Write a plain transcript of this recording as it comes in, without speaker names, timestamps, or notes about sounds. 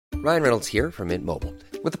Ryan Reynolds here from Mint Mobile.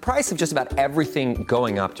 With the price of just about everything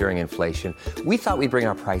going up during inflation, we thought we'd bring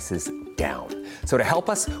our prices down. So to help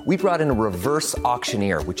us, we brought in a reverse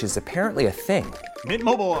auctioneer, which is apparently a thing. Mint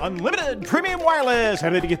Mobile Unlimited Premium Wireless.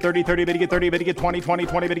 How to get 30, 30, bit to get 30, bit to get 20, 20,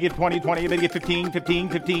 20, bit to get 20, 20, bit to get 15, 15,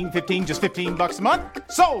 15, 15, just $15 a month?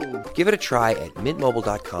 Sold! Give it a try at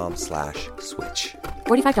mintmobile.com/switch.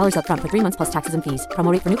 $45 up front for 3 months plus taxes and fees.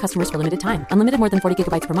 Promo rate for new customers for limited time. Unlimited more than 40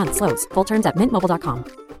 gigabytes per month. Slows full terms at mintmobile.com.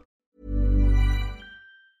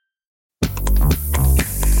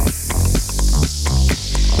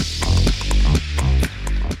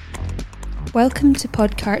 Welcome to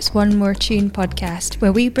Podcart's One More Tune podcast,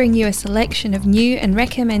 where we bring you a selection of new and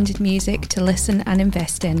recommended music to listen and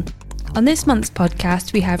invest in. On this month's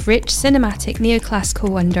podcast, we have rich cinematic neoclassical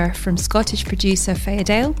wonder from Scottish producer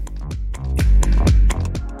Fayadale,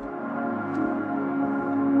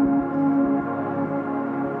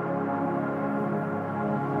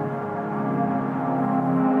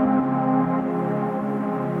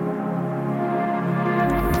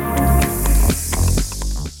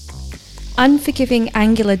 unforgiving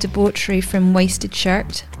angular debauchery from Wasted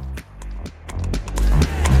Shirt,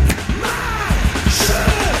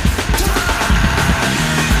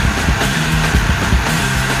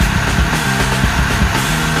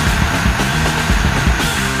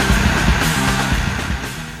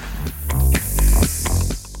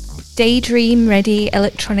 daydream ready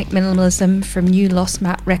electronic minimalism from new Lost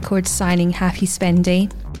Map Records signing Happy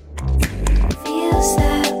Spendy, Feels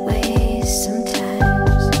that way sometimes.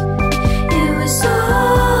 It was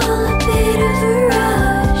all a bit of a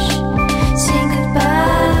rush. Saying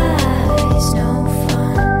goodbye's no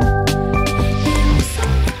fun.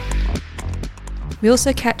 We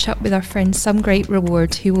also catch up with our friend Some Great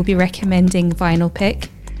Reward, who will be recommending Vinyl Pick.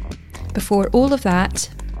 Before all of that,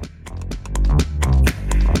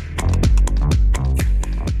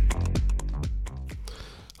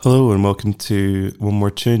 hello and welcome to One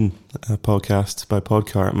More Tune, a podcast by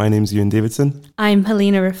Podcart. My name's Ewan Davidson. I'm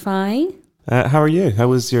Helena Rafai. How are you? How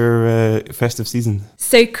was your festive season?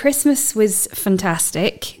 So Christmas was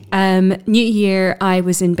fantastic. New Year, I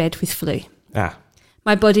was in bed with flu.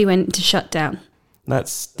 My body went into shutdown.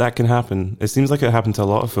 That can happen. It seems like it happened to a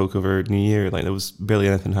lot of folk over New Year. Like there was barely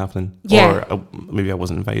anything happening. Yeah. Or maybe I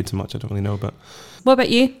wasn't invited to much. I don't really know. But What about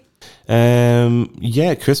you?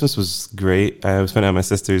 Yeah, Christmas was great. I spent it at my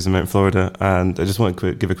sister's in Mount Florida, and I just want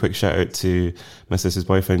to give a quick shout out to my sister's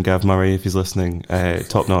boyfriend, Gav Murray, if he's listening.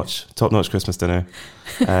 Top notch Christmas dinner.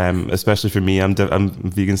 Especially for me, I'm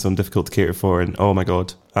vegan, so I'm difficult to cater for, and oh my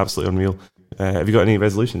god, absolutely unreal. Have you got any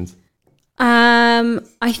resolutions?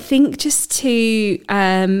 I think just to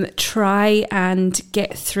try and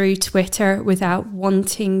get through Twitter without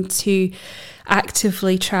wanting to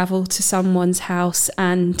actively travel to someone's house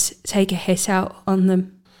and take a hit out on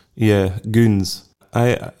them. Yeah, goons.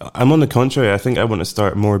 I'm on the contrary. I think I want to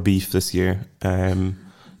start more beef this year.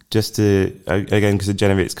 Just to, again, because it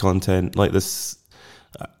generates content like this.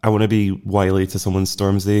 I want to be wily to someone's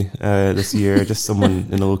Stormzy this year, just someone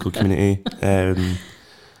in the local community.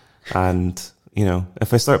 And, you know,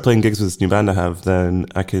 if I start playing gigs with this new band I have, then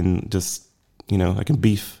I can just, you know, I can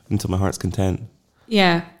beef until my heart's content.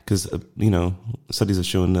 Yeah. Because, you know, studies have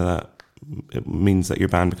shown that it means that your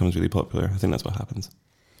band becomes really popular. I think that's what happens.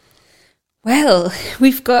 Well,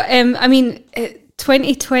 we've got,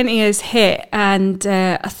 2020 has hit, and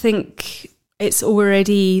I think there's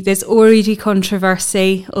already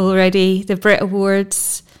controversy already. The Brit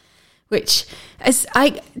Awards, which as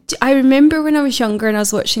I remember when I was younger and I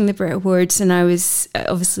was watching the Brit Awards, and I was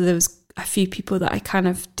obviously there was a few people that I kind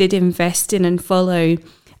of did invest in and follow,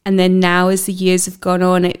 and then now as the years have gone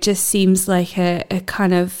on, it just seems like a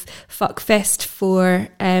kind of fuckfest for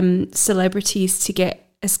celebrities to get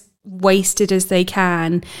as wasted as they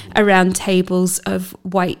can around tables of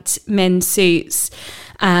white men's suits,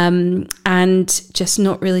 and just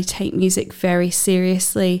not really take music very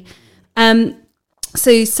seriously.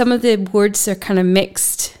 So some of the awards are kind of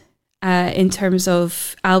mixed in terms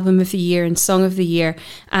of album of the year and song of the year,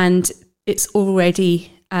 and it's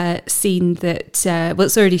already seen that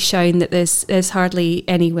it's already shown that there's hardly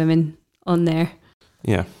any women on there.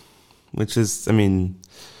 Yeah, which is, I mean,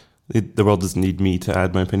 the world doesn't need me to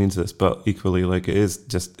add my opinion to this, but equally, like, it is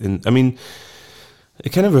just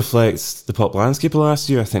it kind of reflects the pop landscape of last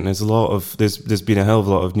year. I think there's been a hell of a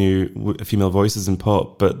lot of new female voices in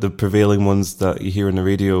pop, but the prevailing ones that you hear on the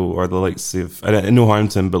radio are the likes of, and no harm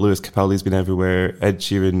to him, but Lewis Capaldi's been everywhere. Ed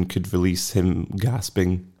Sheeran could release him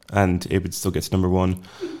gasping and it would still get to number one.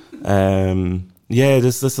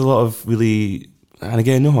 There's a lot of really, and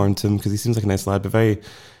again, no harm to him because he seems like a nice lad, but very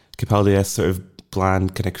Capaldi-esque sort of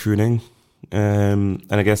bland kind of crooning. and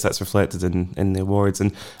I guess that's reflected in the awards.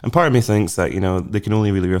 And part of me thinks that, you know, they can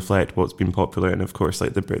only really reflect what's been popular. And of course,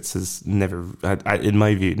 like the Brits has never, in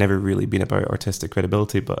my view, never really been about artistic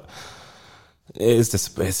credibility. But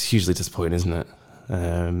it's hugely disappointing, isn't it?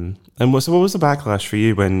 And so what was the backlash for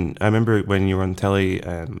you when I remember when you were on telly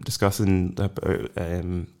discussing about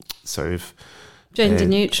sort of Gender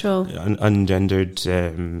neutral,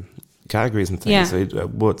 ungendered categories and things? Yeah. So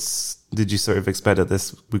did you sort of expect that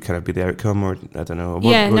this would kind of be the outcome, or I don't know?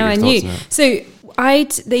 Yeah, what no, are your I thoughts knew. on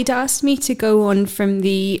it? So they'd asked me to go on from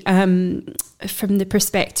the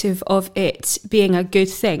perspective of it being a good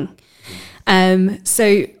thing.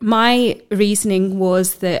 So my reasoning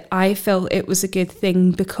was that I felt it was a good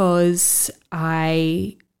thing because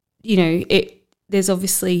there's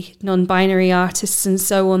obviously non-binary artists and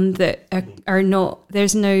so on that are not,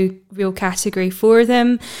 there's no real category for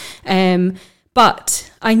them. But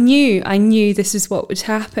I knew this is what would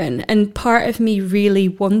happen. And part of me really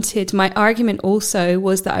wanted, my argument also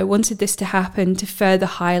was that I wanted this to happen to further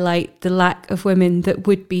highlight the lack of women that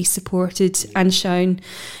would be supported and shown.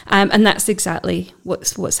 And that's exactly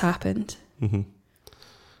what's happened. Mm-hmm.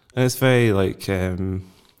 And it's very like,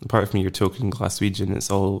 apart from your token Glaswegian, it's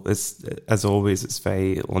as always, it's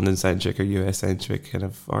very London-centric or US-centric kind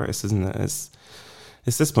of artist, isn't it?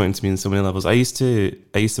 It's disappointing to me on so many levels. I used to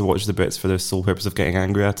watch the Brits for the sole purpose of getting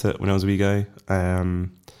angry at it when I was a wee guy.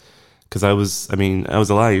 Because I was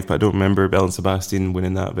alive, but I don't remember Belle and Sebastian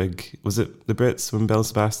winning that big. Was it the Brits when Belle and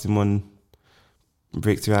Sebastian won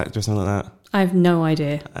Breakthrough Act or something like that? I have no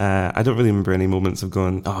idea. I don't really remember any moments of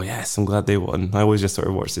going, oh yes, I'm glad they won. I always just sort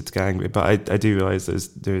of watched it to get angry. But I do realise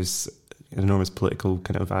there's an enormous political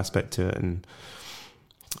kind of aspect to it. And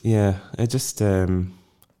yeah, it just...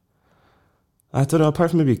 I don't know,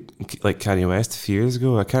 apart from maybe like Kanye West a few years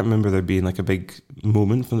ago, I can't remember there being like a big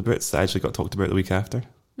moment from the Brits that actually got talked about the week after.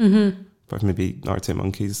 Mm-hmm. Apart from maybe Arctic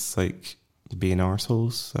Monkeys like being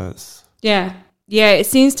arseholes. Yeah, it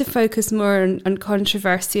seems to focus more on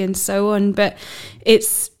controversy and so on, but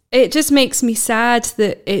it just makes me sad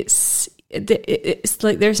that it's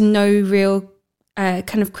like there's no real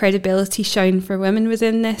kind of credibility shown for women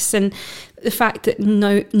within this, and the fact that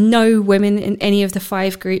no women in any of the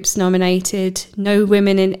 5 groups nominated, no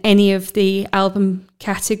women in any of the album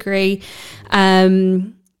category,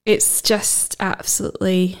 it's just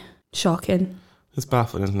absolutely shocking. It's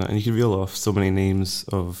baffling, isn't it? And you can reel off so many names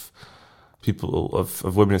of people,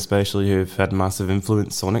 of women especially, who have had massive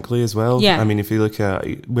influence sonically as well. Yeah. I mean, if you look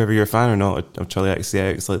at, whether you're a fan or not of Charlie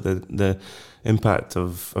XCX, like the impact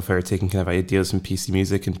of her taking kind of ideas from PC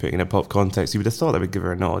music and putting it in a pop context, you would have thought that would give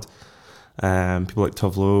her a nod. People like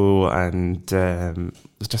Tove Lo and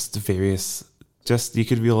just the various, you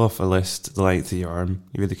could reel off a list the length of your arm,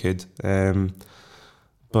 you really could.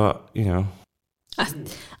 But, you know, I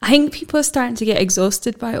think people are starting to get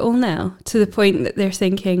exhausted by it all now, to the point that they're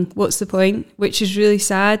thinking, what's the point? Which is really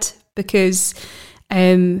sad because,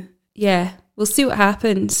 we'll see what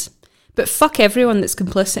happens. But fuck everyone that's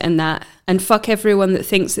complicit in that, and fuck everyone that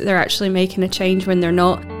thinks that they're actually making a change when they're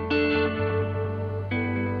not.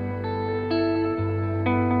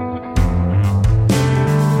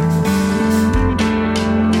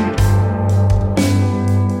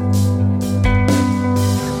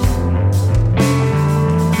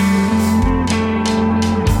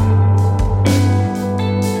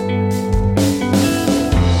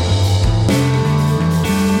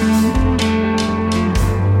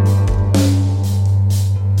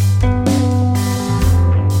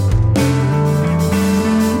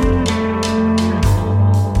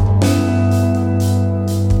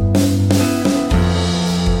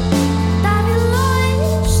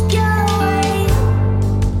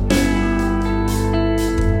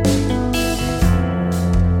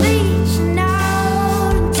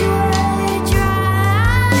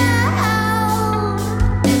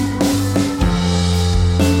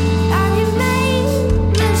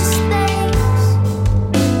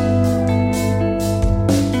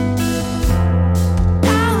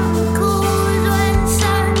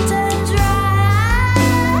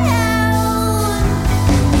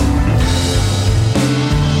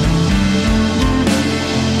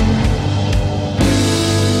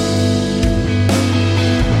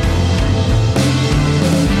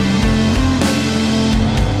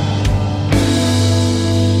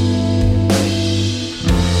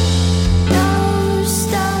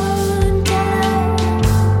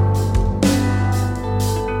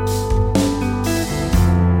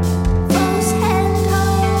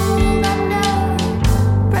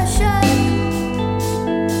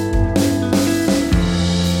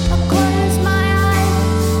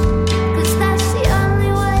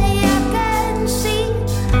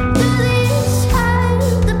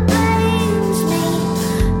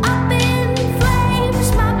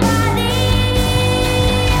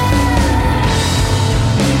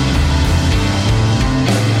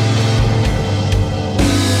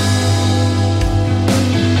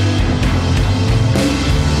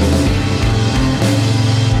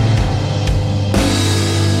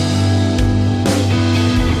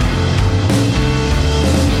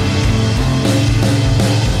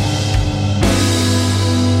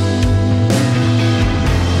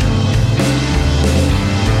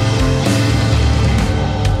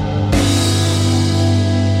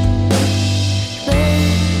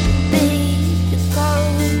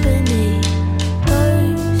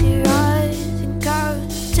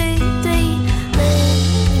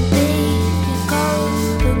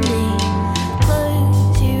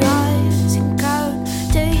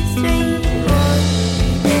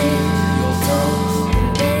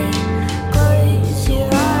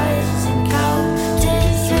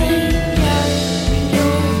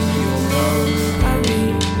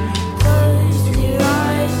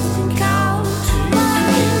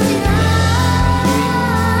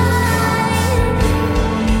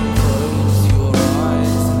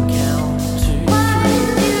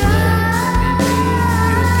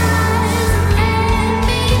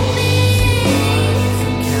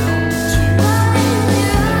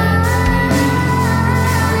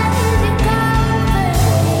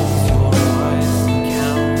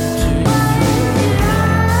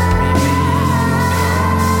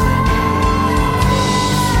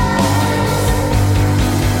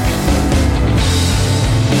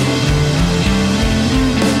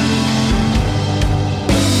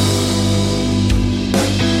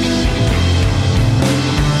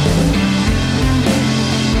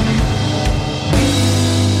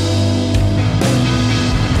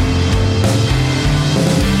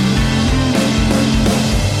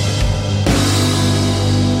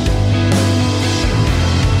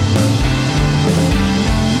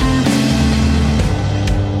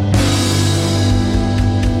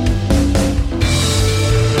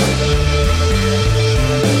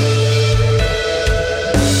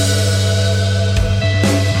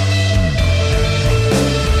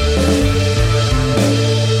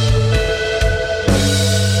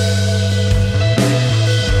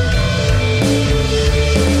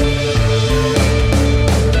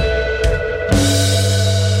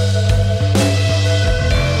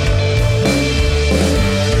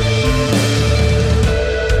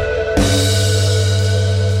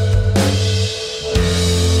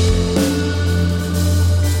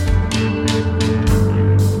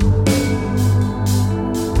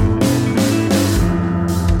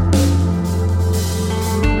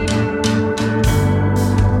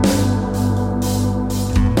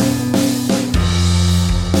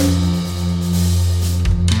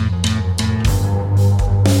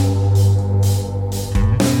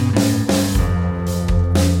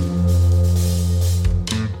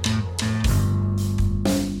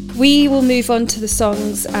 we will move on to the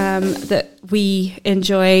songs that we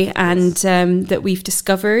enjoy and that we've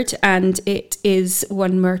discovered, and it is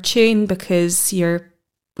one more tune because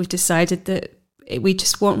we've decided that we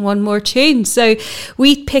just want one more tune. So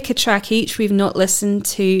we pick a track each. We've not listened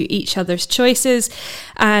to each other's choices,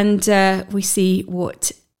 and we see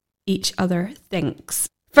what each other thinks.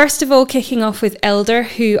 First of all, kicking off with Elder,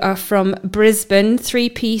 who are from Brisbane,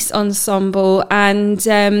 3-piece ensemble, and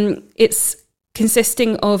it's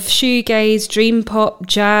consisting of shoegaze, dream pop,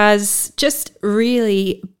 jazz, just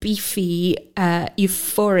really beefy,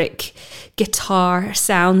 euphoric guitar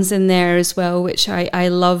sounds in there as well, which I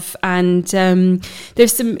love. And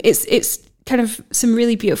there's it's kind of some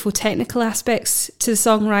really beautiful technical aspects to the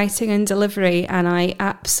songwriting and delivery, and I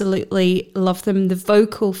absolutely love them. The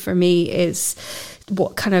vocal for me is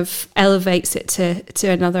what kind of elevates it to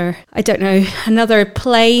another, I don't know, another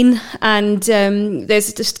plane. And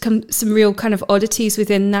there's just some real kind of oddities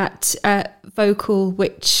within that vocal,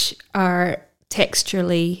 which are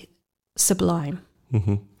texturally sublime.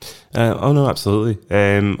 Mm-hmm. Oh no, absolutely.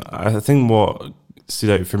 I think what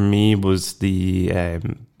stood out for me was the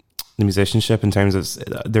musicianship in terms of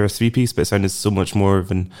they're a 3-piece, but it sounded so much more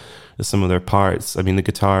than some of their parts. I mean, the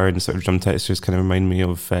guitar and sort of drum textures kind of remind me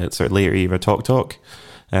of sort of later era Talk,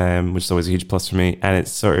 which is always a huge plus for me. And it's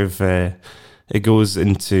sort of it goes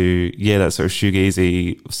into that sort of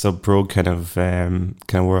shoegazy sub prog kind of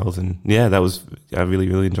world, and I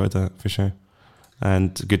really enjoyed that for sure.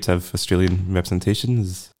 And good to have Australian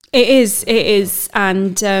representations. It is,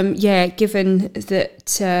 and given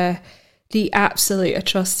that. The absolute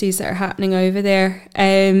atrocities that are happening over there,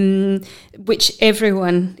 which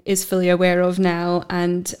everyone is fully aware of now,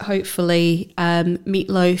 and hopefully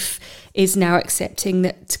Meatloaf is now accepting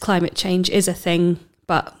that climate change is a thing,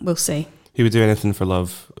 but we'll see. He would do anything for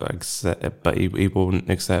love, but he won't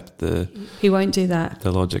accept He won't do that.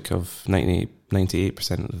 The logic of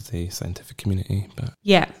 98% of the scientific community. But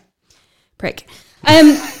yeah, prick.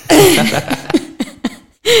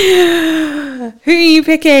 Who are you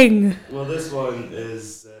picking? Well, this one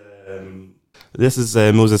is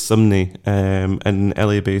Moses Sumney, an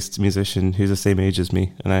LA-based musician who's the same age as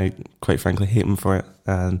me, and I quite frankly hate him for it.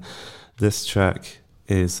 And this track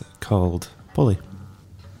is called Polly.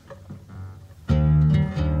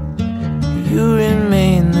 You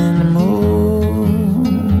remain in motion,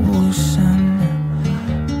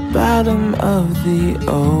 bottom of the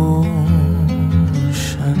ocean.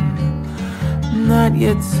 Not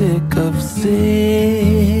yet sick of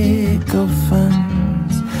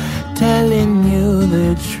sycophants telling you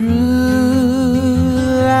the true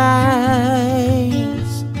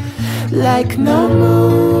lies. Like no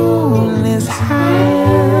moon is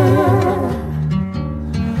higher,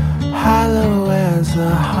 hollow as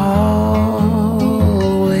a hallway.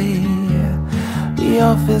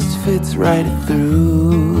 Your fist fits right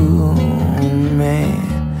through me.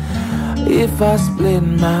 If I split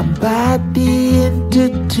my body into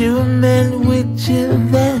two men, would you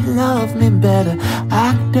then love me better?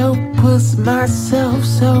 Octopus myself,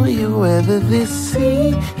 so you weather this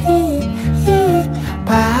sea.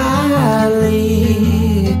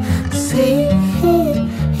 Polly, sea,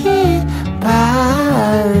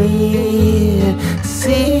 Polly,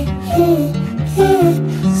 see me.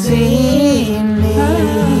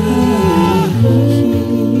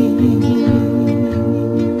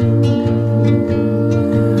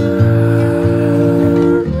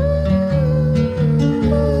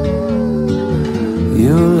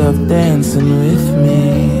 Dancing with me,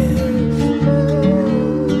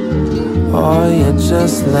 or you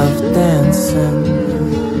just love dancing.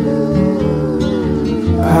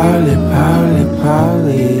 Polly, Polly,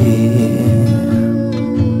 Polly.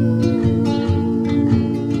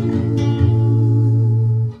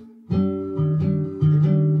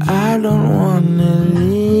 I don't wanna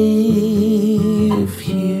live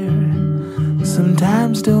here.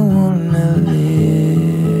 Sometimes don't wanna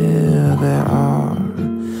live at all.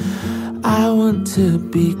 I want to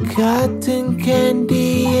be cotton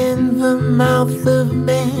candy in the mouth of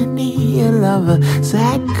many a lover.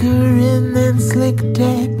 Saccharine and slick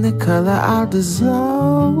technicolor, I'll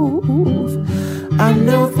dissolve. I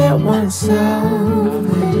know that once I'll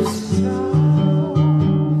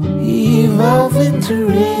evolve into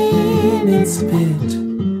rain and spit.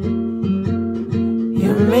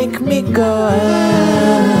 You make me go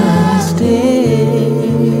unstaged.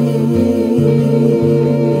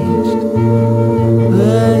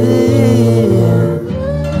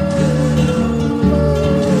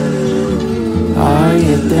 Are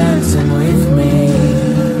you dancing with me,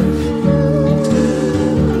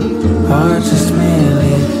 or just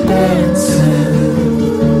merely dancing?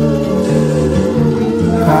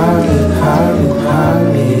 Are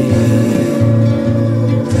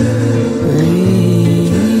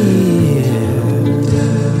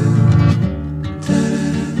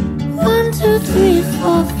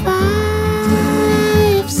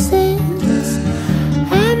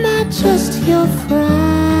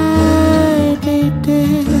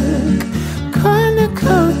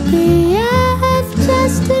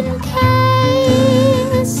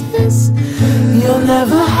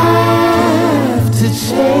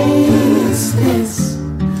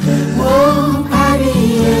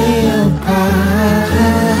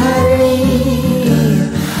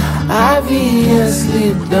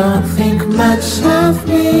you don't think much of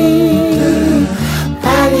me.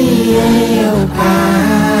 Palio,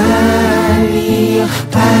 palio,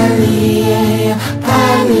 palio,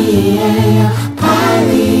 palio,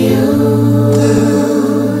 palio.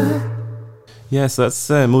 Yes, that's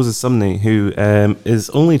Moses Sumney, who is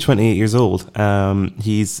only 28 years old.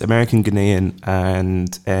 He's American Ghanaian,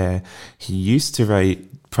 and he used to write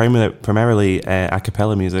primarily a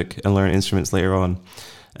cappella music and learn instruments later on,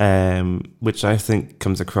 which I think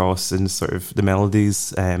comes across in sort of the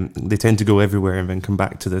melodies. They tend to go everywhere and then come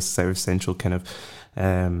back to this sort of central kind of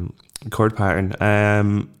chord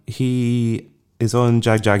pattern. He is on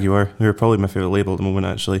Jaguar, who are probably my favourite label at the moment,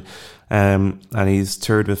 actually. And he's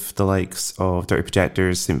toured with the likes of Dirty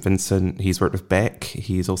Projectors, St. Vincent. He's worked with Beck.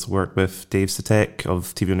 He's also worked with Dave Satek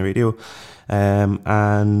of TV on the Radio.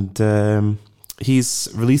 He's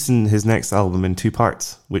releasing his next album in 2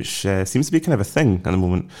 parts, which seems to be kind of a thing at the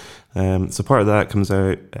moment. So part of that comes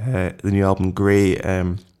out, the new album Grey.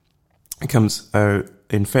 It comes out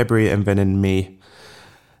in February and then in May.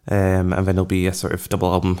 And then there'll be a sort of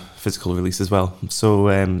double album physical release as well. So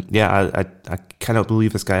I cannot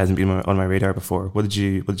believe this guy hasn't been on my radar before. What did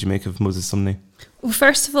you make of Moses Sumney? Well,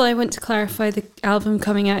 first of all, I want to clarify the album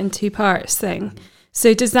coming out in 2 parts thing.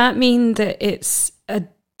 So does that mean that it's a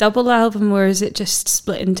double album, or is it just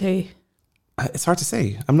split in 2? It's hard to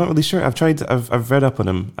say. I'm not really sure. I've read up on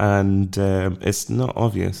him, and it's not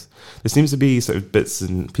obvious. There seems to be sort of bits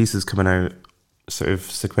and pieces coming out sort of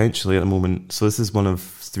sequentially at the moment. So this is one of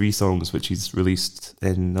 3 songs which he's released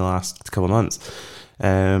in the last couple of months.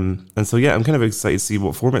 And so, yeah, I'm kind of excited to see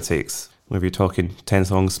what form it takes. Whether you're talking 10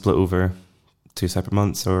 songs split over 2 separate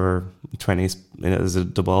months or 20 as a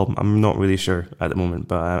double album, I'm not really sure at the moment,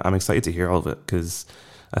 but I'm excited to hear all of it because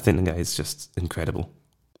I think the guy is just incredible.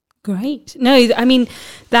 Great. No, I mean,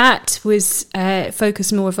 that was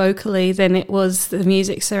focused more vocally than it was the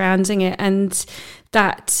music surrounding it. And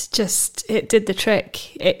that just, it did the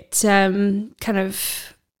trick. It kind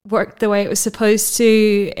of worked the way it was supposed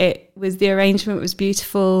to. The arrangement was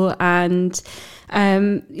beautiful. And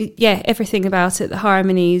everything about it, the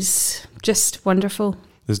harmonies, just wonderful.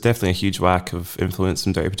 There's definitely a huge whack of influence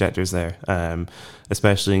from Dirty Projectors there,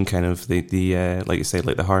 especially in kind of the like you say,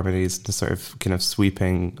 like the harmonies, the sort of kind of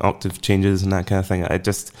sweeping octave changes and that kind of thing. I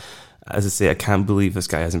just, as I say, I can't believe this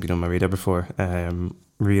guy hasn't been on my radar before.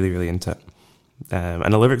 Really, really into it.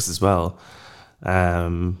 And the lyrics as well.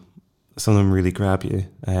 Some of them really grab you.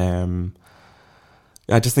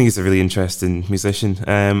 I just think he's a really interesting musician.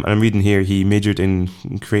 And I'm reading here, he majored in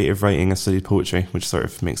creative writing and studied poetry, which sort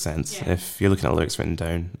of makes sense. Yeah. If you're looking at lyrics written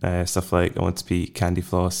down, stuff like, I want to be candy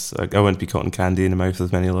floss, I want to be cotton candy in the mouth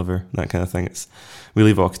of many a lover, that kind of thing. It's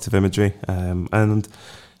really evocative imagery. And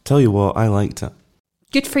tell you what, I liked it.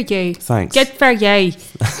 Good for you. Thanks. Good for you.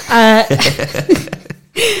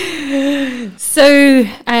 So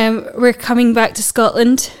we're coming back to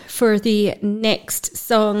Scotland for the next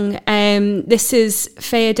song. This is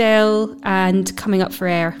Fayadale and Coming Up for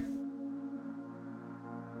Air.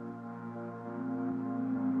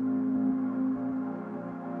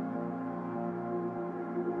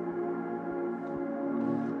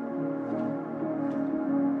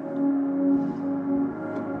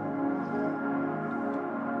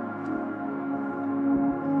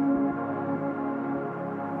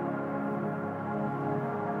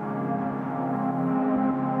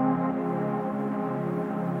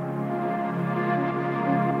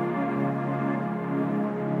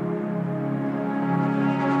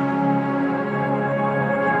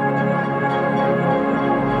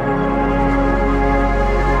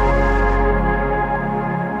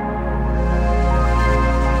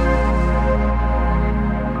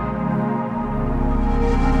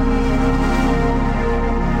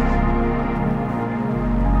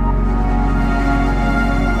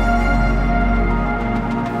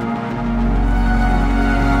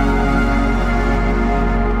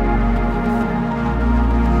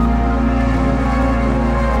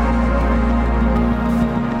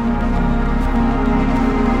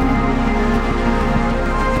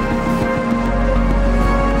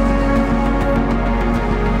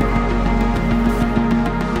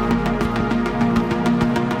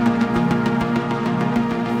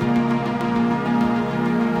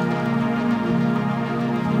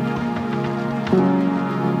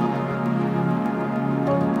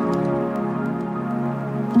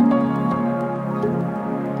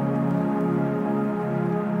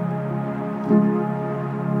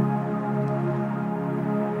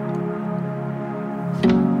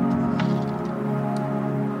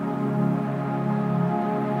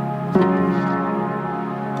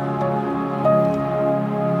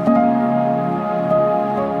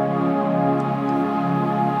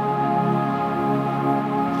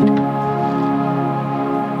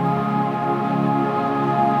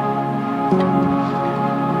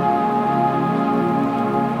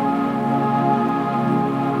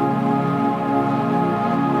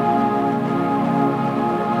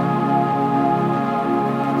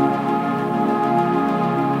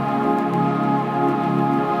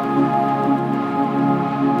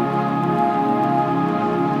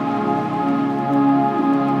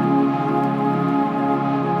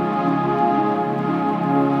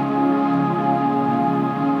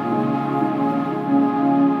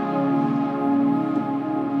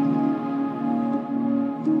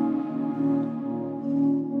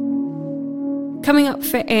 Coming up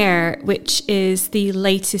for air, which is the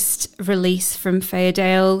latest release from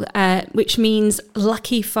Fairdale, which means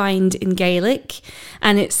lucky find in Gaelic,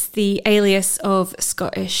 and it's the alias of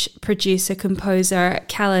Scottish producer-composer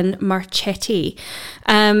Callan Marchetti,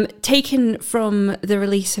 taken from the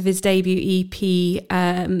release of his debut EP.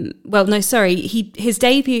 His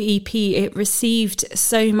debut EP, it received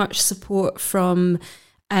so much support from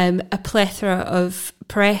a plethora of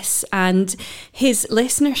press, and his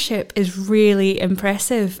listenership is really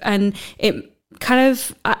impressive, and it kind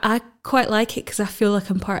of I quite like it because I feel like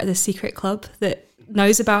I'm part of the secret club that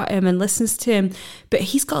knows about him and listens to him. But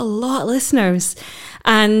he's got a lot of listeners,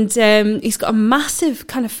 and he's got a massive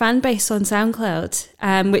kind of fan base on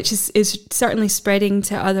SoundCloud, which is certainly spreading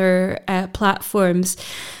to other platforms.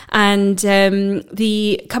 And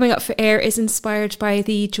the Coming Up for Air is inspired by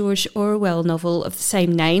the George Orwell novel of the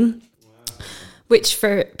same name, which,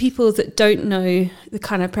 for people that don't know the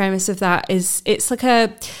kind of premise of that, it's like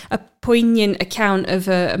a poignant account of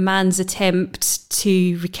a man's attempt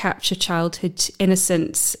to recapture childhood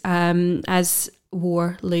innocence as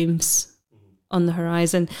war looms on the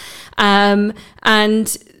horizon. And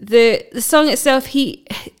the song itself,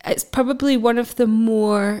 it's probably one of the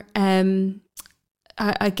more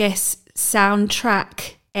I guess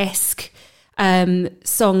soundtrack-esque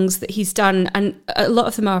songs that he's done, and a lot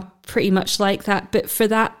of them are pretty much like that. But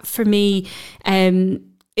for me,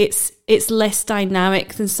 it's less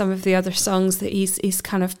dynamic than some of the other songs that he's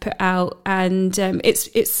kind of put out, and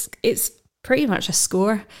it's pretty much a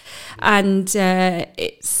score, and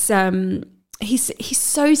he's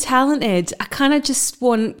so talented. I kind of just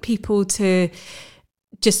want people to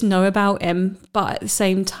just know about him, but at the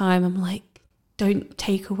same time, I'm like, don't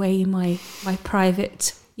take away my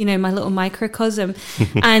private, my little microcosm.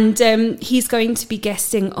 And he's going to be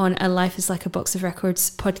guesting on a Life is Like a Box of Records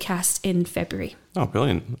podcast in February. Oh,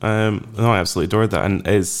 brilliant. I absolutely adored that. And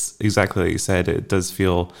it's exactly like you said, it does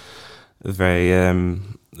feel very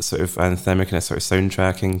sort of anthemic in a sort of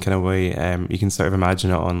soundtracking kind of way. You can sort of imagine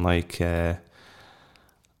it on like, I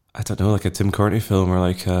don't know, like a Tim Courtenay film, or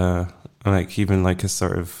like even like a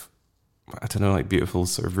sort of, I don't know, like beautiful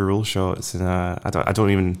sort of rural shots, and I don't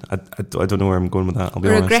know where I'm going with that. I'll be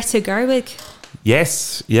honest. Or Greta Gerwig.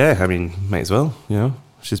 Yes, yeah. I mean, might as well.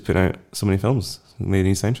 She's putting out so many films, many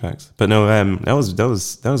new soundtracks. But no, that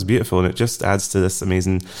was beautiful, and it just adds to this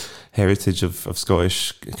amazing heritage of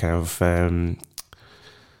Scottish kind of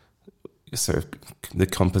sort of the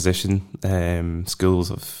composition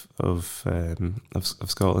schools of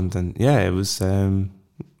Scotland, and yeah, it was.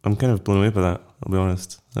 I'm kind of blown away by that, I'll be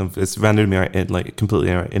honest. It's rendered me like completely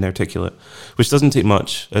inarticulate, which doesn't take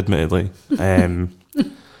much, admittedly.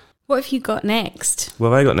 What have you got next? What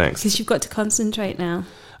have I got next? Because you've got to concentrate now.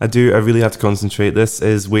 I do. I really have to concentrate. This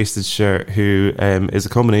is Wasted Shirt, who is a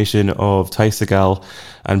combination of Ty Segall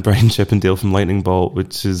and Brian Chippendale from Lightning Bolt,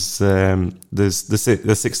 which is the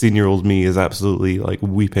 16-year-old me is absolutely like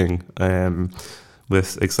weeping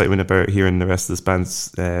with excitement about hearing the rest of this band's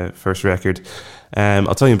first record.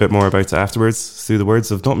 I'll tell you a bit more about it afterwards through the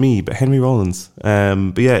words of not me, but Henry Rollins.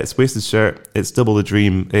 But yeah, it's Wasted Shirt. It's Double the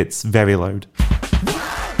Dream. It's very loud.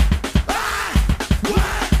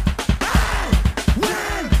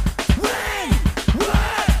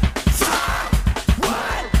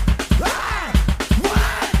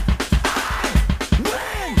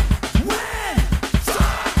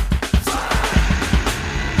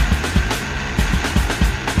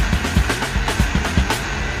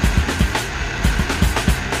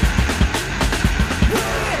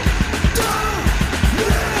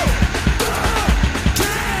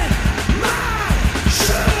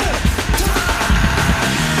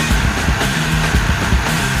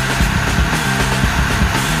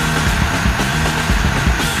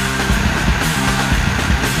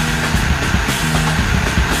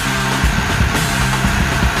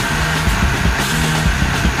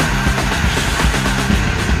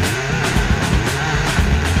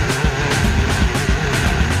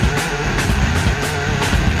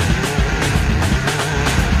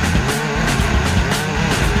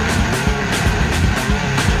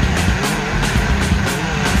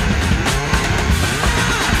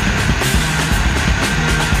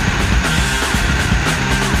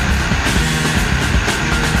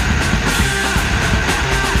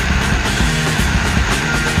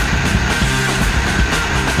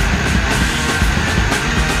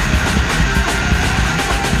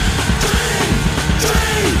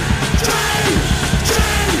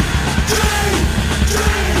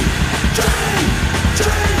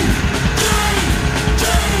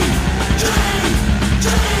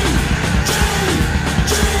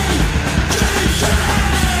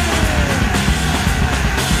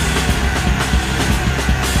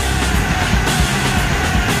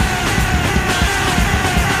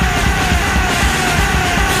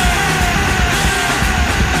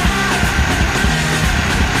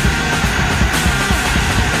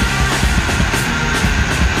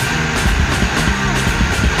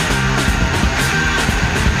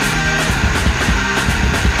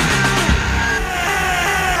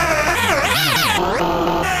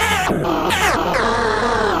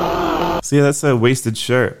 So yeah, that's a Wasted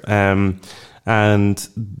shirt. And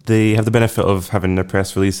they have the benefit of having their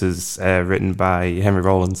press releases written by Henry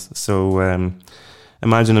Rollins. So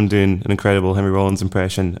imagine I'm doing an incredible Henry Rollins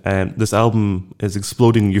impression. This album is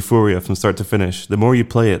exploding euphoria from start to finish. The more you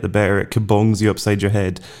play it, the better it kabongs you upside your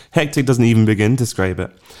head. Hectic doesn't even begin to describe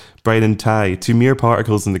it. Brian and Ty, two mere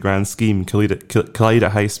particles in the grand scheme, collide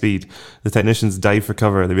at high speed. The technicians dive for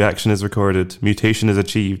cover. The reaction is recorded. Mutation is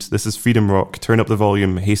achieved. This is freedom rock. Turn up the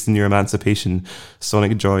volume. Hasten your emancipation.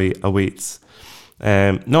 Sonic joy awaits.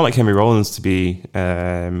 Not like Henry Rollins to be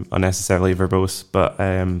unnecessarily verbose, but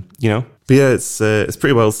you know. But yeah, it's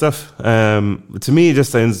pretty wild stuff. To me, it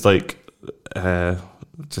just sounds like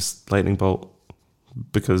just Lightning Bolt,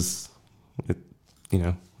 because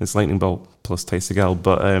it's Lightning Bolt plus Ty Segall.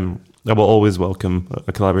 But I will always welcome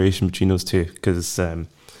a collaboration between those two, because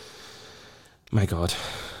my God,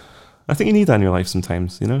 I think you need that in your life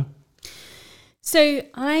sometimes, you know. So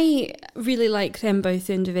I really like them both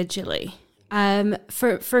individually.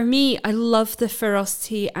 For me, I love the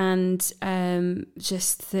ferocity and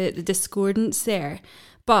just the discordance there,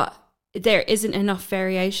 but there isn't enough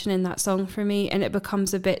variation in that song for me, and it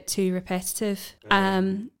becomes a bit too repetitive.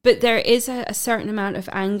 But there is a certain amount of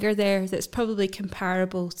anger there that's probably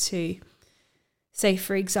comparable to, say,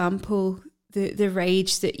 for example, the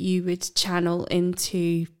rage that you would channel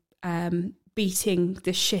into beating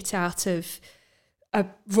the shit out of a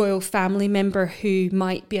royal family member who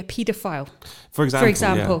might be a paedophile. For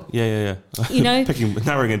example. Yeah. You know,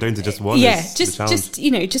 narrowing it down to just one. Yeah,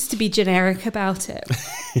 just to be generic about it.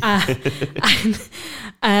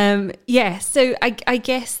 So I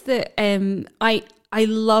guess that I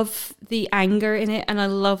love the anger in it, and I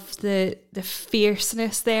love the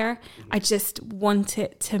fierceness there. I just want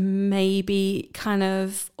it to maybe kind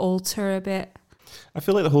of alter a bit. I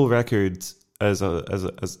feel like the whole record as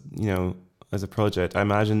a project, I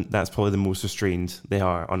imagine that's probably the most restrained they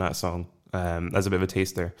are on that song, as a bit of a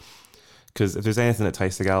taster. Because if there's anything that Ty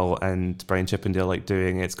Segall and Brian Chippendale like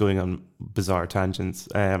doing, it's going on bizarre tangents.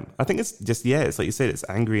 I think it's just, it's like you said, it's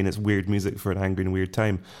angry and it's weird music for an angry and weird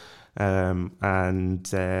time. I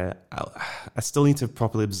still need to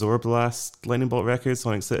properly absorb the last Lightning Bolt record,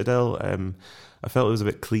 Sonic Citadel. I felt it was a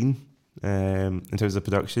bit clean in terms of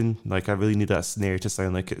production. Like, I really need that snare to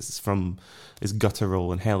sound like it's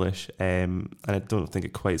guttural and hellish, and I don't think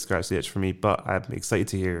it quite scratched the itch for me, but I'm excited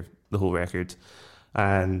to hear the whole record,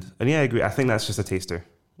 and yeah, I agree. I think that's just a taster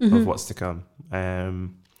of what's to come.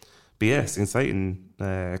 But yeah, it's an exciting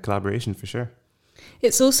collaboration for sure.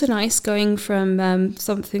 It's also nice going from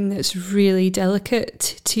something that's really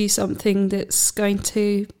delicate to something that's going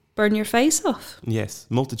to burn your face off. Yes,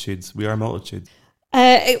 multitudes. We are multitudes.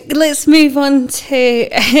 Let's move on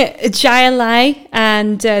to Jaya Lai,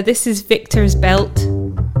 and this is Victor's Belt.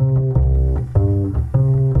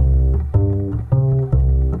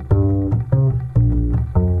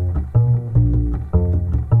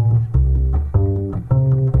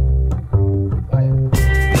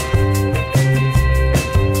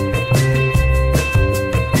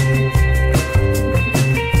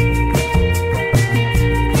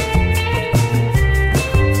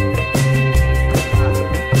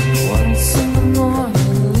 Once in the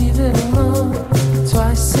morning, leave it alone.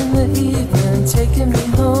 Twice in the evening, taking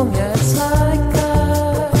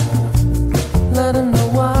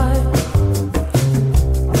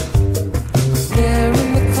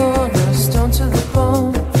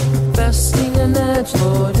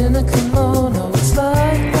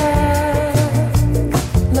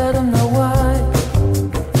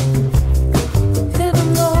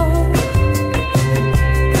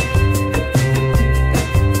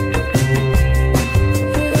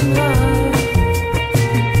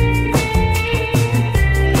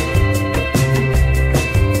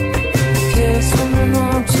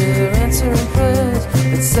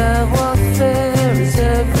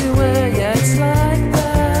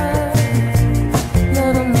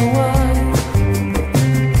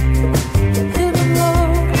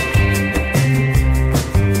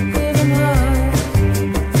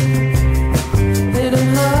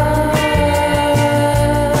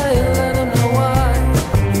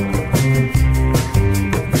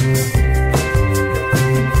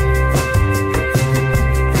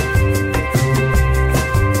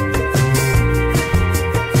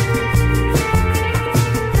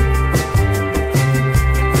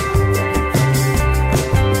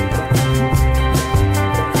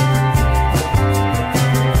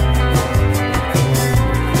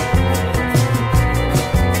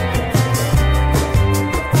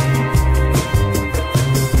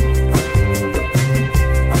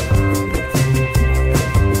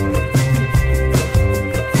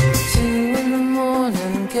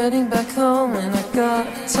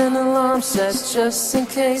 10 alarm sets just in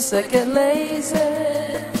case I get lazy.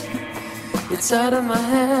 It's out of my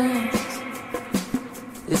hands.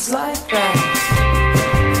 It's like that.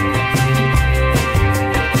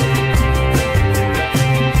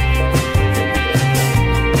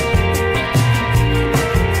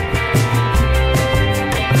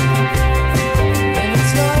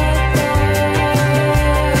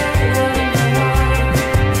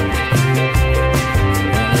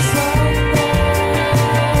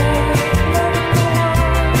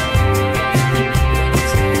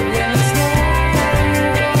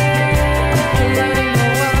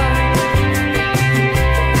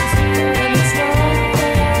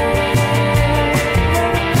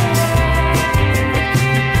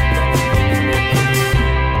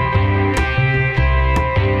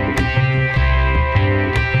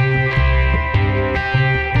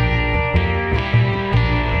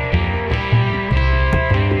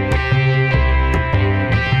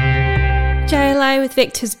 With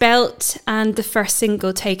Victor's Belt, and the first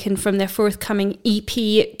single taken from their forthcoming EP,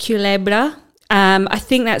 Culebra. I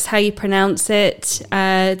think that's how you pronounce it.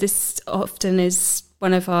 This often is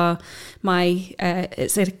one of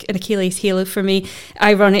it's an Achilles heel for me,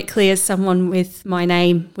 ironically, as someone with my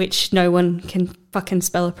name, which no one can fucking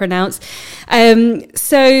spell or pronounce.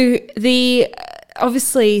 So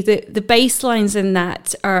obviously the bass lines in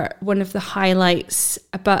that are one of the highlights,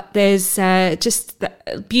 but there's just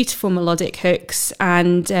beautiful melodic hooks,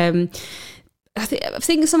 and I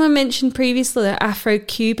think someone mentioned previously the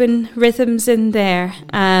Afro-Cuban rhythms in there,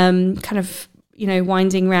 kind of,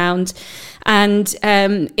 winding round, and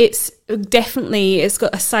it's got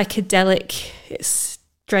a psychedelic, it's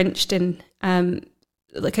drenched in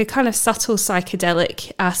like a kind of subtle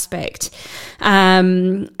psychedelic aspect,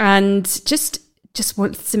 and just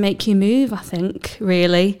wants to make you move, I think,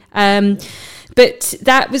 really. But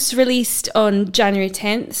that was released on January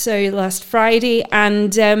 10th, so last Friday,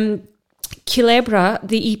 and Culebra,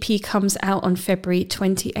 the EP, comes out on February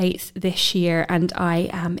 28th this year, and I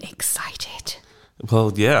am excited.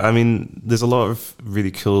 Well, yeah, I mean, there's a lot of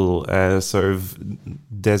really cool sort of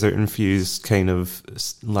desert-infused kind of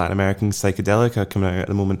Latin American psychedelic coming out at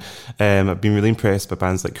the moment. I've been really impressed by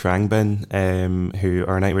bands like Khruangbin, who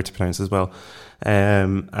are a nightmare to pronounce as well.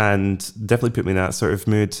 And definitely put me in that sort of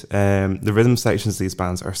mood. The rhythm sections of these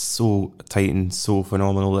bands are so tight and so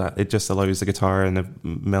phenomenal that it just allows the guitar and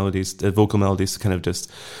the vocal melodies to kind of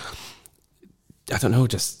just, I don't know,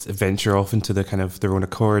 just venture off into the kind of their own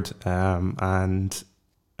accord. Yeah,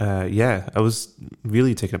 I was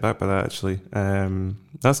really taken aback by that, actually.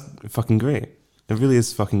 That's fucking great. It really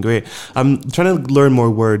is fucking great. I'm trying to learn more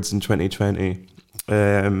words in 2020.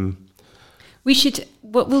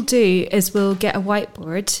 What we'll do is we'll get a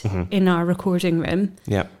whiteboard in our recording room,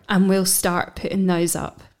 and we'll start putting those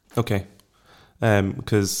up. Okay.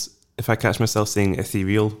 Because if I catch myself saying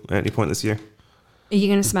ethereal at any point this year, are you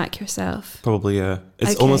going to smack yourself? Probably, yeah.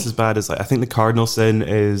 It's almost as bad as, like, I think the cardinal sin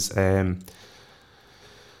is try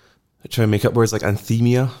to make up words like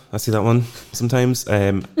anthemia. I see that one sometimes.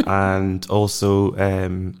 And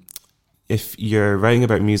also, if you're writing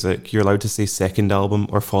about music, you're allowed to say second album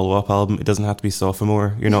or follow-up album. It doesn't have to be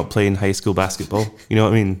sophomore. You're not playing high school basketball. You know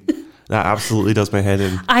what I mean? That absolutely does my head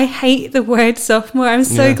in. I hate the word sophomore. I'm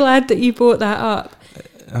so glad that you brought that up.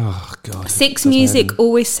 Oh, God. Six Music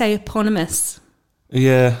always say eponymous.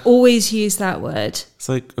 Yeah. Always use that word. It's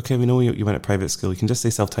like, okay, we know you went to private school. You can just say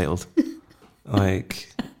self-titled.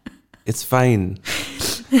 Like, it's fine.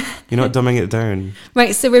 You're not dumbing it down.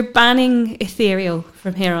 Right, so we're banning ethereal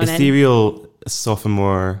from here on in. Ethereal,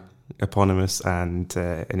 sophomore, eponymous, and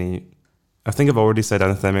any... I think I've already said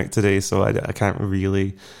anthemic today, so I can't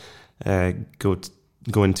really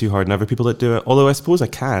go in too hard on other people that do it. Although I suppose I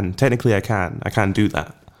can. Technically, I can. I can do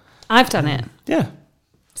that. I've done it. Yeah.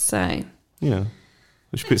 So...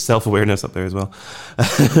 we should put self-awareness up there as well.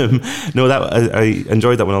 No, I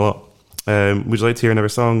enjoyed that one a lot. Would you like to hear another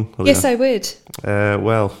song, Helena? Yes, I would.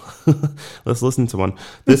 Well, let's listen to one.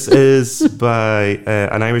 This is by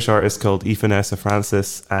an Irish artist called Aoife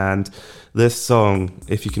Francis, and this song,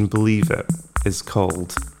 if you can believe it, is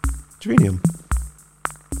called Geranium.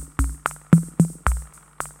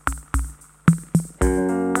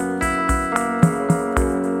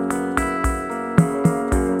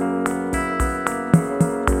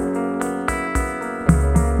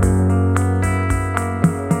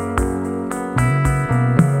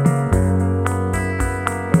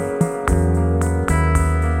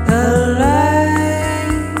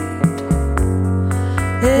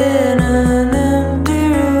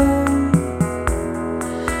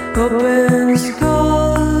 Opens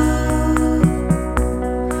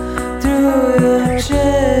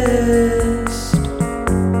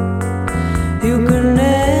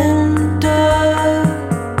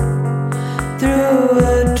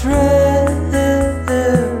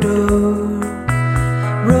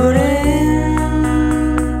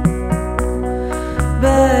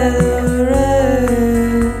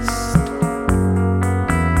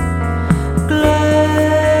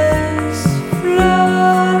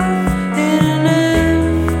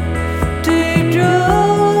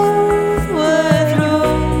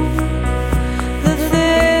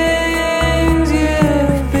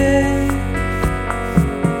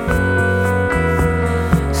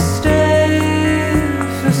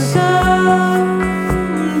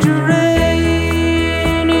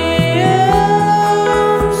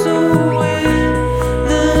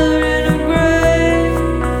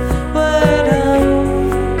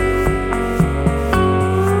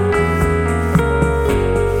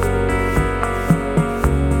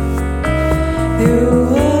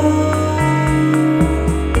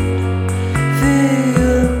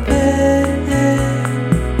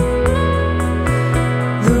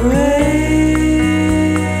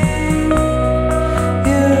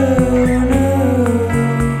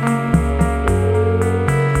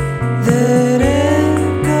that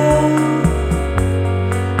echo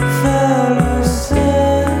follow sunshine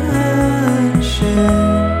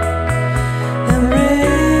and rains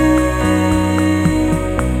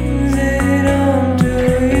it onto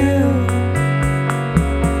you.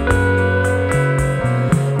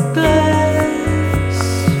 Glass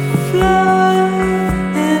fly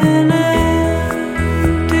in an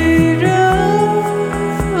empty drum.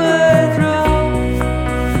 I throw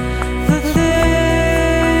the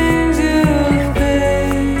things you've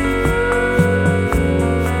paid.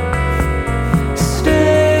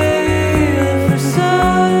 Stay for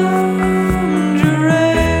some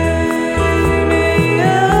geranium,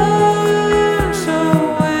 so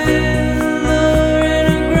wither in a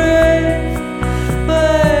grave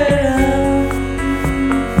white elm.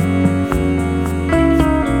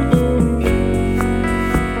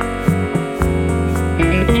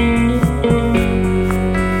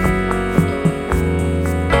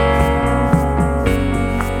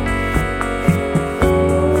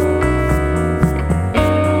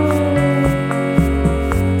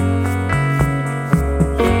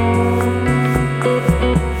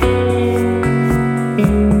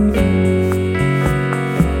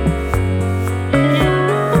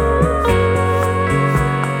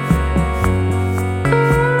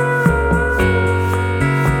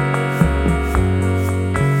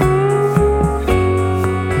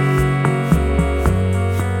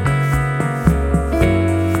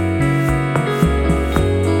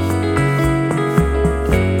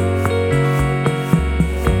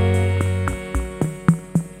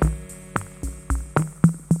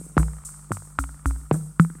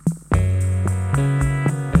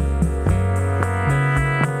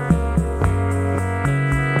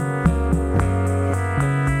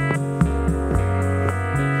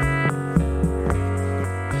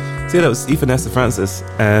 So yeah, that was Vanessa Francis.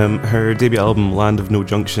 Her debut album, Land of No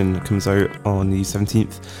Junction, comes out on the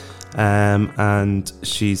 17th. And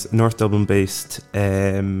she's North Dublin-based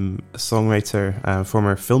songwriter,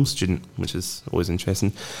 former film student, which is always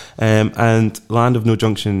interesting. And Land of No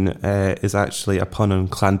Junction is actually a pun on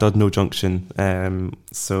Llandudno Junction.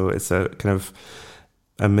 So it's a kind of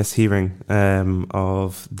a mishearing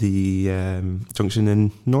of the junction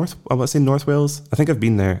in North Wales. I think I've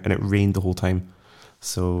been there and it rained the whole time.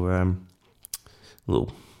 So a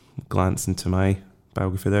little glance into my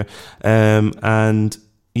biography there. And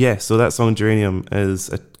yeah, so that song Geranium is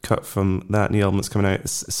a cut from that new album that's coming out.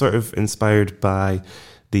 It's sort of inspired by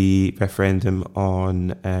the referendum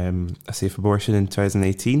on a safe abortion in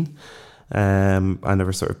 2018 and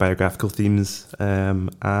other sort of biographical themes. And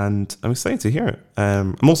I'm excited to hear it.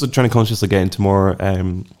 I'm also trying to consciously get into more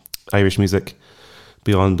Irish music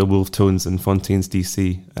beyond the Wolf Tones and Fontaines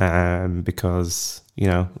DC because, you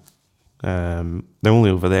know, they're only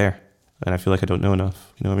over there and I feel like I don't know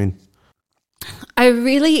enough. You know what I mean?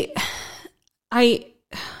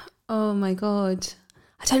 Oh my God.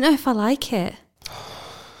 I don't know if I like it. Well,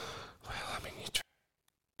 I mean, you try.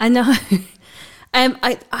 I know.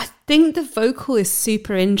 I think the vocal is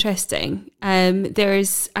super interesting.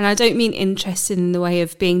 There's, and I don't mean interested in the way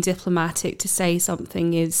of being diplomatic to say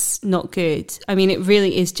something is not good. I mean, it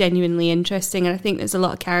really is genuinely interesting, and I think there's a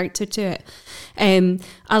lot of character to it. I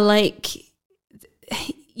like,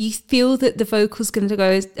 you feel that the vocal's going to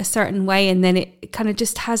go a certain way, and then it kind of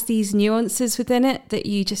just has these nuances within it that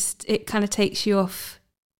it kind of takes you off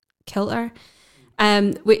kilter,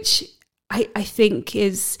 which I think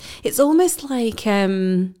it's almost like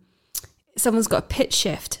someone's got a pitch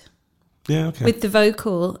shift with the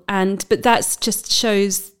vocal, but that's just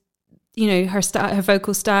shows, you know, her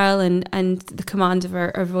vocal style and the command of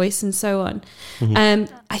her voice and so on.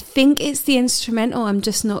 Mm-hmm. I think it's the instrumental I'm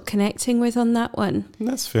just not connecting with on that one.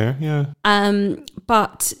 That's fair, yeah.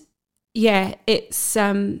 But yeah, it's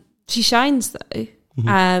she shines though.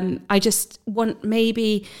 Mm-hmm. I just want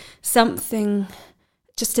maybe something.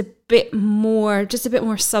 Just a bit more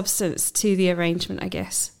substance to the arrangement, I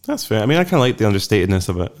guess. That's fair. I mean, I kind of like the understatedness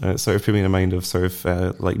of it. It sort of put me in the mind of sort of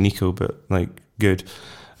like Nico, but like good,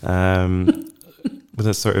 with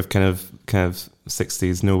a sort of kind of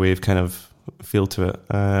 60s no wave kind of feel to it.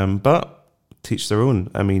 But teach their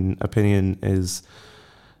own. I mean, opinion is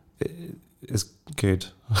good.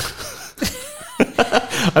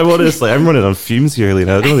 I'm running on fumes here,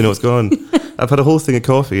 Lena. I don't really know what's going on. I've had a whole thing of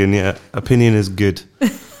coffee, and yeah, opinion is good.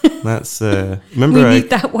 That's remember we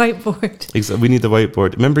need that whiteboard. We need the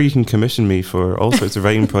whiteboard. Remember, you can commission me for all sorts of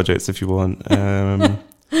writing projects if you want. You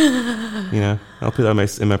know, I'll put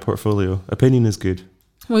that in my portfolio. Opinion is good.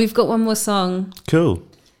 Well, we've got one more song. Cool.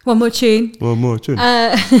 One more tune.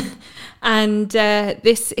 And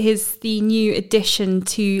this is the new addition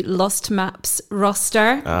to Lost Maps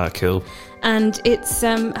roster. Ah, cool. And it's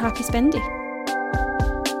Happy Spendy.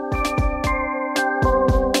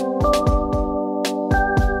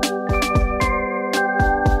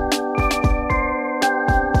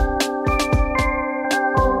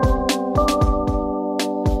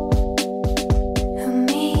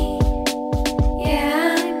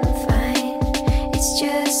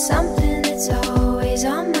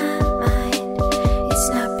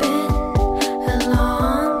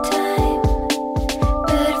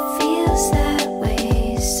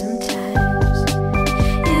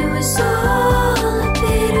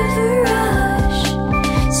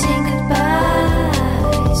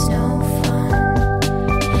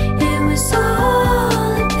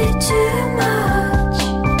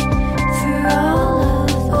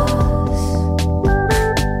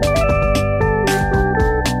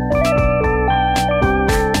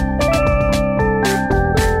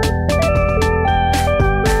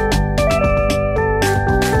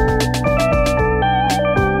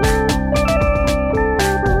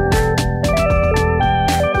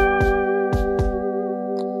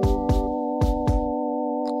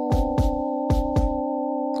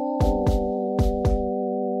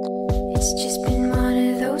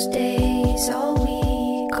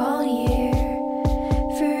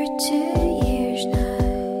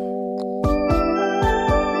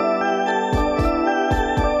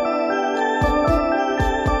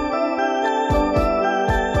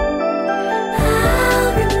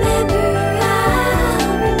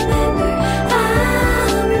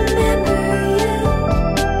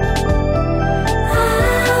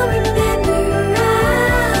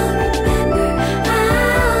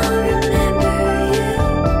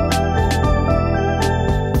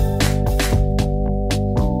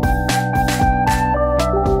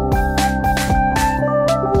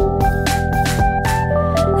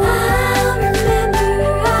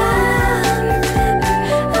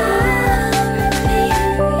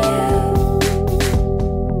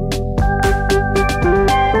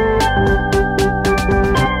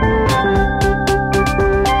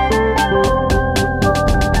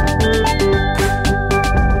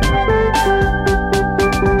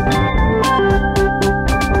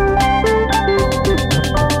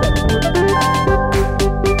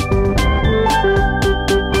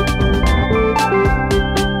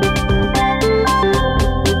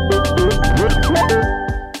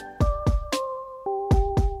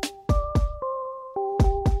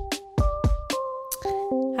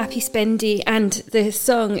 Spendy, and the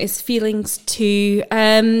song is Feelings 2.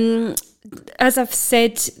 As I've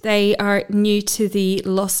said, they are new to the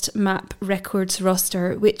Lost Map Records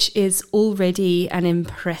roster, which is already an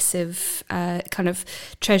impressive kind of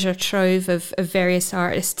treasure trove of various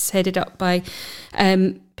artists headed up by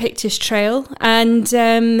Pictish Trail. And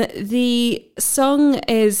the song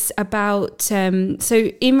is about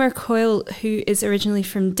Emer Coyle, who is originally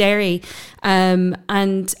from Derry,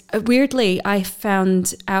 and weirdly I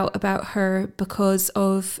found out about her because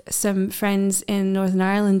of some friends in Northern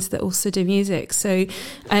Ireland that also do music, so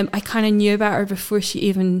I kind of knew about her before she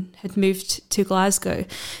even had moved to Glasgow,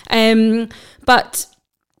 but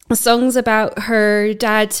the song's about her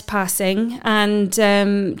dad passing, and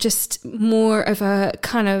just more of a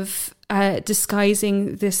kind of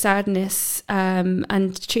disguising the sadness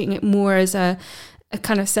and treating it more as a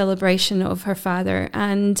kind of celebration of her father.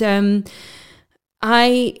 And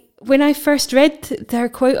when I first read their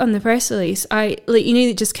quote on the press release,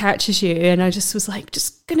 it just catches you, and I just was like,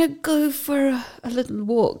 just gonna go for a little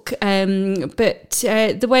walk. But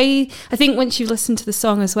the way, I think once you listen to the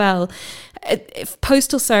song as well, if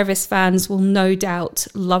Postal Service fans will no doubt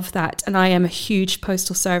love that, and I am a huge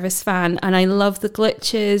Postal Service fan, and I love the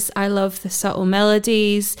glitches, I love the subtle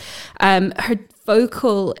melodies. Her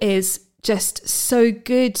vocal is just so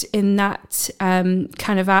good in that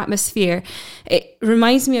kind of atmosphere. It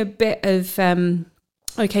reminds me a bit of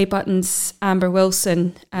OK Button's Amber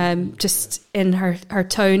Wilson, just in her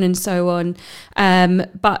tone and so on.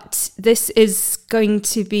 But this is going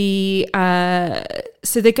to be,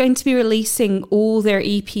 so they're going to be releasing all their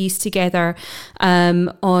EPs together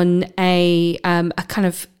on a kind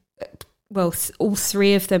of, well, all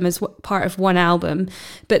three of them as part of one album,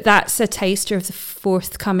 but that's a taster of the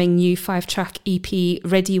forthcoming new 5-track EP,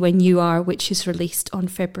 Ready When You Are, which is released on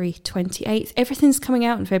February 28th. Everything's coming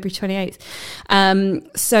out on February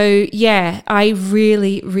 28th. So yeah, I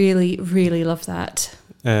really, really, really love that.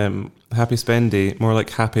 Happy Spendy, more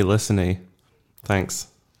like happy listening. Thanks.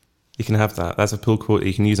 You can have that. That's a pull quote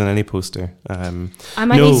you can use on any poster. I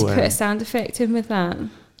might need to put a sound effect in with that.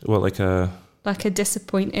 What, like a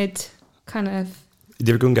disappointed kind of Did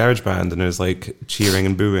you ever go in GarageBand and it was like cheering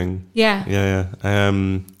and booing? Yeah. Yeah.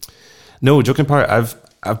 No, joking apart,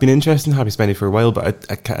 I've been interested in Happy Spendy for a while, but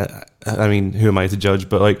I mean, who am I to judge?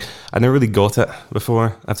 But like, I never really got it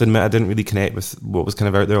before. I have to admit, I didn't really connect with what was kind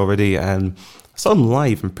of out there already. And I saw them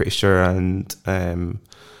live, I'm pretty sure, and I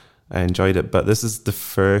enjoyed it. But this is the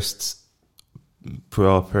first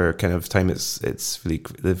proper kind of time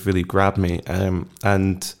they've really grabbed me,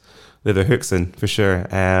 and they're the hooks in for sure.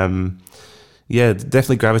 Yeah,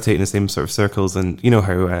 definitely gravitate in the same sort of circles, and you know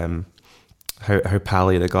how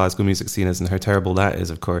pally the Glasgow music scene is and how terrible that is,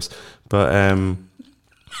 of course. But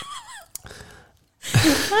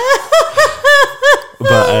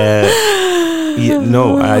yeah,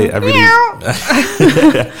 no, I really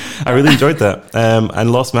I really enjoyed that.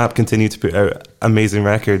 And Lost Map continue to put out amazing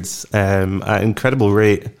records at an incredible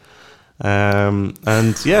rate.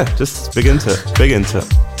 And yeah, just big into it.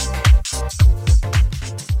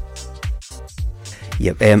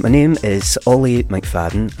 Yep, my name is Ollie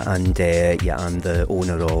McFadden, and I'm the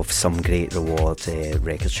owner of Some Great Reward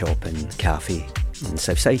record shop and cafe in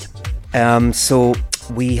Southside. So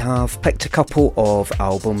we have picked a couple of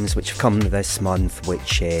albums which have come this month,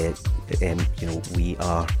 which we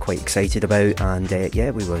are quite excited about, and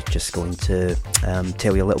we were just going to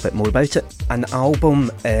tell you a little bit more about it. An album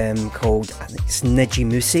called, I think it's Niji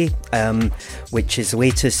Musi, which is the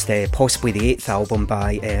latest, possibly the 8th album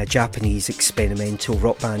by a Japanese experimental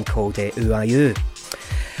rock band called Uayu.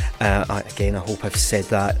 Again, I hope I've said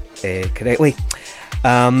that correctly.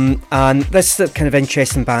 And this is a kind of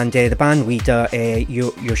interesting band. The band leader,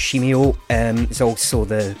 Yoshimio, is also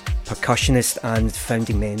the percussionist and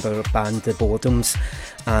founding member of band The Boredoms,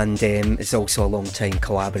 and is also a long-time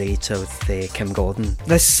collaborator with Kim Gordon.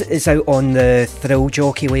 This is out on the Thrill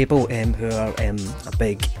Jockey label, who are a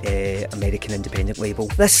big American independent label.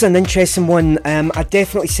 This is an interesting one. I'd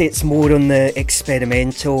definitely say it's more on the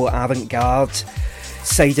experimental, avant-garde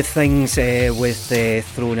side of things, with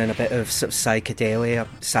thrown in a bit of sort of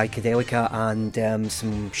psychedelica and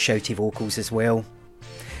some shouty vocals as well.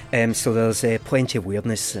 So there's plenty of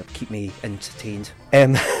weirdness that keep me entertained.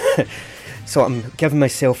 So I'm giving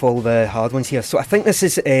myself all the hard ones here. So I think this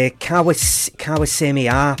is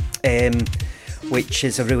Kawasemi-a, which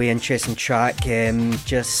is a really interesting track.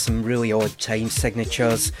 Just some really odd time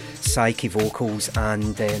signatures, psyche vocals,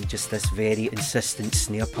 and just this very insistent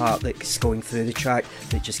snare part that's going through the track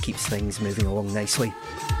that just keeps things moving along nicely.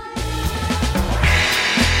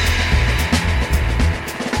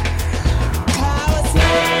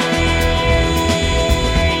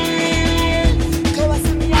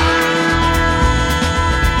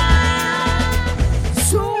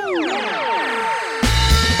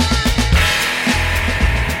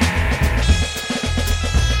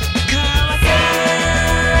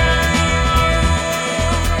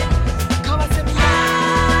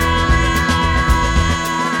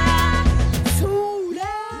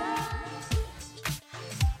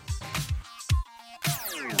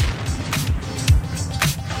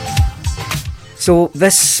 So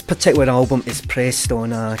this particular album is pressed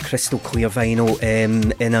on a crystal clear vinyl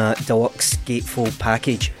in a deluxe gatefold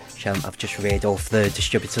package, which I've just read off the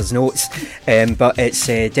distributor's notes, but it's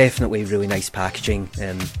definitely really nice packaging,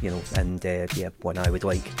 and one I would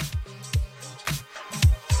like.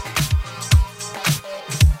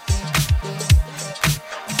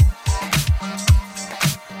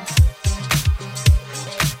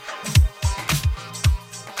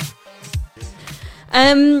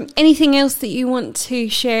 Anything else that you want to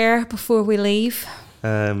share before we leave?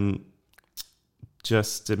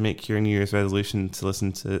 Just to make your New Year's resolution to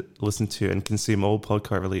listen to and consume all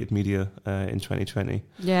podcast related media in 2020.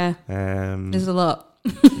 Yeah, there's a lot.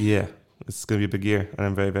 Yeah, it's going to be a big year, and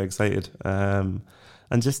I'm very, very excited. And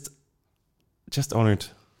just honoured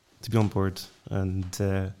to be on board and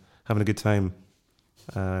having a good time.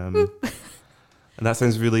 And that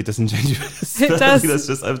sounds really disingenuous. It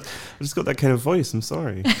does. I've just got that kind of voice. I'm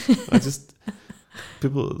sorry.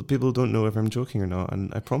 People don't know if I'm joking or not,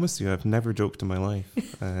 and I promise you, I've never joked in my life.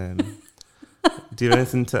 Do you have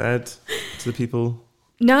anything to add to the people?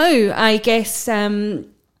 No, I guess it's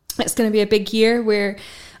going to be a big year where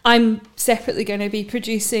I'm separately going to be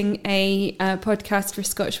producing a podcast for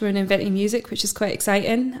Scottish Women Inventing Music, which is quite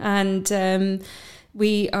exciting, and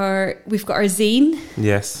we've got our zine.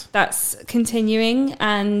 Yes, that's continuing,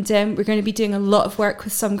 and we're going to be doing a lot of work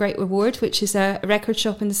with Some Great Reward, which is a record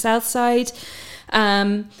shop in the South Side.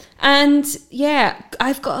 And yeah,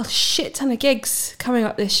 I've got a shit ton of gigs coming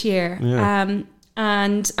up this year. Yeah.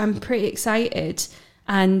 And I'm pretty excited,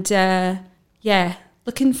 and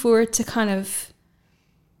looking forward to kind of,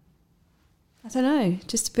 I don't know,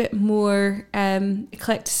 just a bit more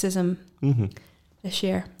eclecticism. Mm-hmm. this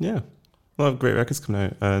year. Yeah, a lot of great records coming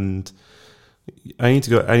out, and I need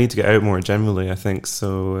to get out more generally, I think.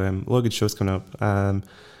 So a lot of good shows coming up. And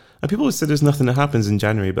people always say there's nothing that happens in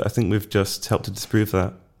January, but I think we've just helped to disprove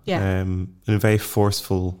that. Yeah. In a very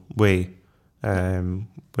forceful way,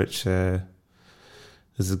 which is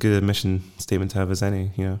as good a mission statement to have as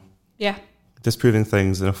any. Yeah. Disproving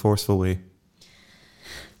things in a forceful way.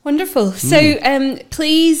 Wonderful. So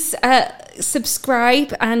please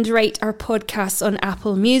subscribe and rate our podcast on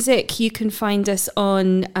Apple Music. You can find us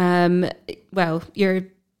on, your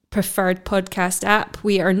preferred podcast app.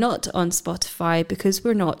 We are not on Spotify because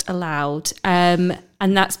we're not allowed. And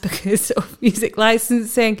that's because of music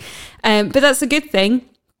licensing. But that's a good thing.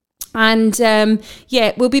 And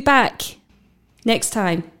we'll be back next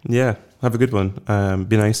time. Yeah, have a good one.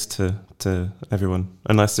 Be nice to everyone,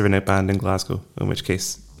 unless they're in a band in Glasgow, in which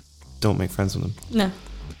case don't make friends with them. No,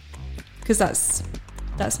 because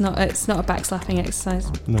it's not a backslapping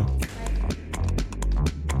exercise. No.